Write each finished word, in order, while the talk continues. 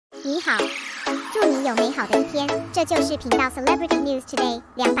你好，祝你有美好的一天。这就是频道 Celebrity News Today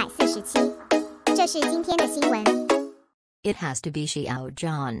 247。这是今天的新闻。It has to be Xiao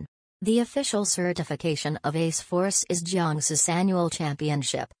Zhan. The official certification of Ace Force is Jiangsu's annual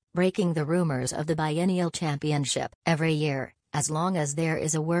championship, breaking the rumors of the biennial championship. Every year, as long as there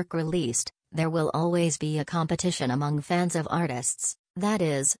is a work released, there will always be a competition among fans of artists, that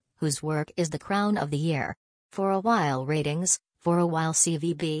is, whose work is the crown of the year. For a while ratings, for a while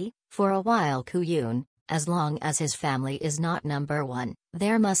CVB, for a while Kuyun, as long as his family is not number one,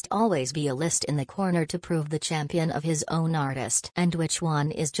 there must always be a list in the corner to prove the champion of his own artist. And which one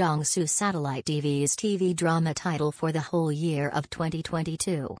is Jiangsu Satellite TV's TV drama title for the whole year of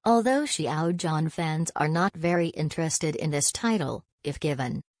 2022? Although Xiao Zhan fans are not very interested in this title, if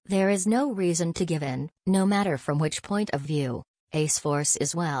given, there is no reason to give in, no matter from which point of view. Ace Force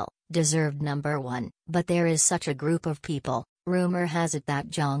is deserved number one, but there is such a group of people. Rumor has it that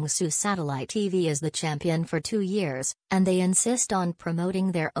Jiangsu Satellite TV is the champion for 2 years, and they insist on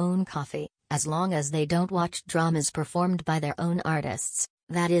promoting their own coffee, as long as they don't watch dramas performed by their own artists.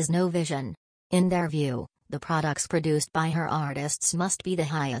 That is no vision. In their view, the products produced by her artists must be the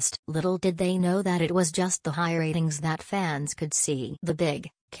highest. Little did they know that it was just the high ratings that fans could see. The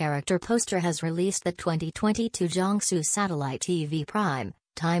big character poster has released the 2022 Jiangsu Satellite TV Prime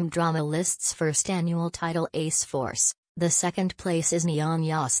Time drama list's first annual title Ace Force. The second place is Neon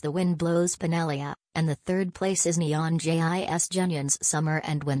Yas The Wind Blows Penelia, and the third place is Neon Jis Junyun's Summer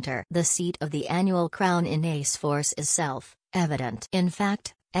and Winter. The seat of the annual crown in Ace Force is self-evident. In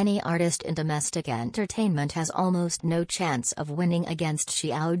fact, any artist in domestic entertainment has almost no chance of winning against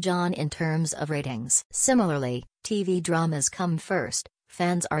Xiao Zhan in terms of ratings. Similarly, TV dramas come first,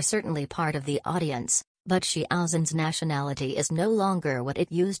 fans are certainly part of the audience. But Xiao Zhan's nationality is no longer what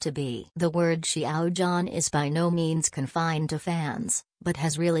it used to be. The word Xiao Zhan is by no means confined to fans, but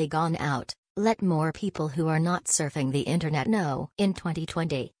has really gone out. Let more people who are not surfing the internet know. In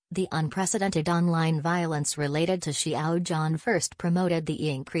 2020, the unprecedented online violence related to Xiao Zhan first promoted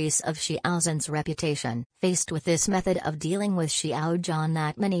the increase of Xiao Zhan's reputation. Faced with this method of dealing with Xiao Zhan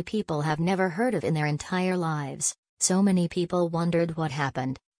that many people have never heard of in their entire lives, so many people wondered what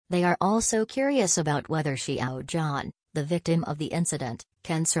happened. They are also curious about whether Xiao Zhan, the victim of the incident,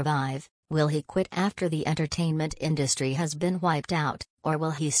 can survive. Will he quit after the entertainment industry has been wiped out, or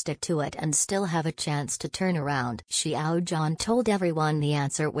will he stick to it and still have a chance to turn around? Xiao Zhan told everyone the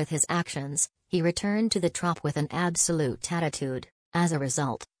answer with his actions. He returned to the trop with an absolute attitude. As a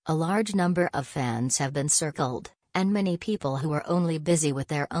result, a large number of fans have been circled, and many people who are only busy with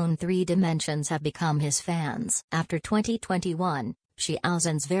their own 3 dimensions have become his fans. After 2021, Xiao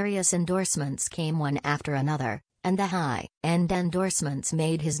Zhan's various endorsements came one after another, and the high-end endorsements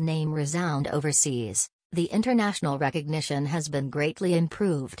made his name resound overseas. The international recognition has been greatly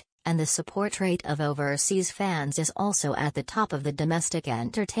improved, and the support rate of overseas fans is also at the top of the domestic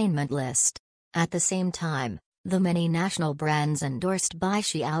entertainment list. At the same time, the many national brands endorsed by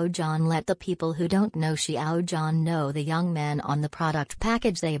Xiao Zhan let the people who don't know Xiao Zhan know the young man on the product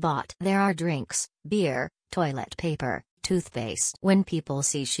package they bought. There are drinks, beer, toilet paper, toothpaste. When people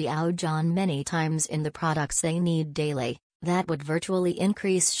see Xiao Zhan many times in the products they need daily, that would virtually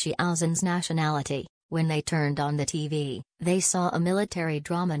increase Xiao Zhan's nationality. When they turned on the TV, they saw a military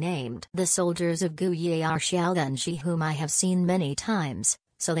drama named The Soldiers of Guye are Xiao Zhan, whom I have seen many times,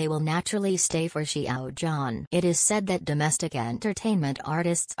 so they will naturally stay for Xiao Zhan. It is said that domestic entertainment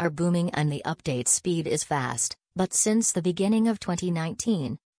artists are booming and the update speed is fast, but since the beginning of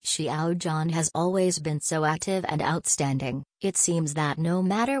 2019, Xiao Zhan has always been so active and outstanding. It seems that no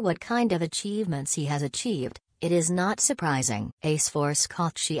matter what kind of achievements he has achieved, it is not surprising. Ace Force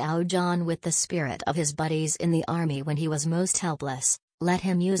caught Xiao Zhan with the spirit of his buddies in the army when he was most helpless. Let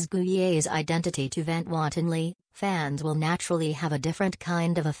him use Guye's identity to vent wantonly. Fans will naturally have a different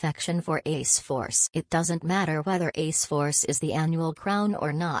kind of affection for Ace Force. It doesn't matter whether Ace Force is the annual crown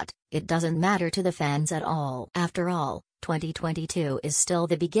or not, it doesn't matter to the fans at all. After all, 2022 is still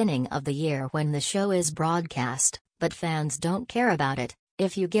the beginning of the year when the show is broadcast, but fans don't care about it.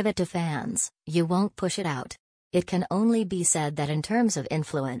 If you give it to fans, you won't push it out. It can only be said that in terms of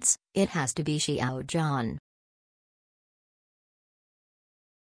influence, it has to be Xiao Zhan.